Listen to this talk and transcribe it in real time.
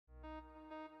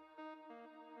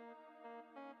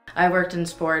I worked in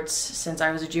sports since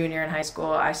I was a junior in high school.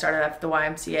 I started at the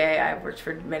YMCA. I've worked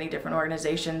for many different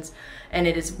organizations, and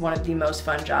it is one of the most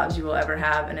fun jobs you will ever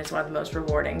have, and it's one of the most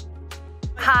rewarding.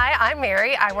 Hi, I'm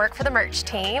Mary. I work for the merch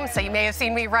team, so you may have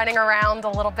seen me running around a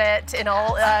little bit in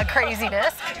all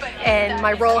craziness. And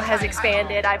my role has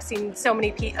expanded. I've seen so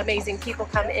many amazing people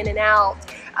come in and out.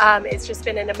 It's just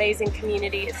been an amazing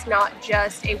community. It's not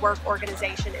just a work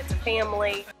organization, it's a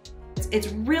family. It's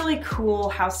really cool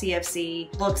how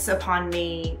CFC looks upon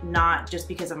me, not just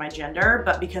because of my gender,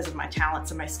 but because of my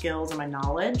talents and my skills and my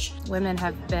knowledge. Women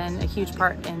have been a huge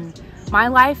part in my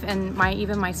life and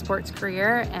even my sports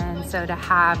career, and so to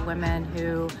have women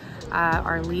who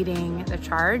are leading the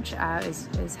charge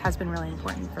has been really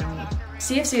important for me.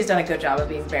 CFC has done a good job of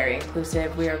being very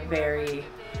inclusive. We are very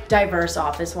diverse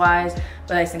office-wise,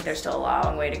 but I think there's still a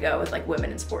long way to go with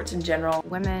women in sports in general.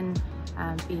 Women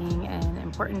being in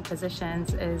important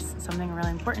positions is something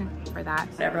really important for that.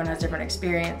 Everyone has different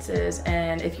experiences,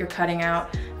 and if you're cutting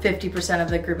out 50% of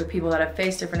the group of people that have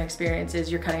faced different experiences,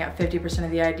 you're cutting out 50%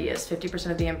 of the ideas, 50%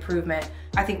 of the improvement.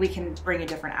 I think we can bring a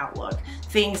different outlook.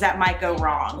 Things that might go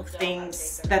wrong,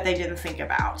 things that they didn't think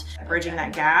about. Bridging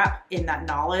that gap in that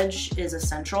knowledge is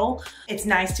essential. It's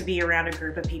nice to be around a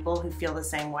group of people who feel the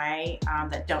same way,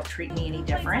 that don't treat me any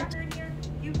different.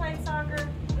 You play soccer?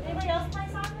 Anybody else play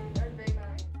soccer?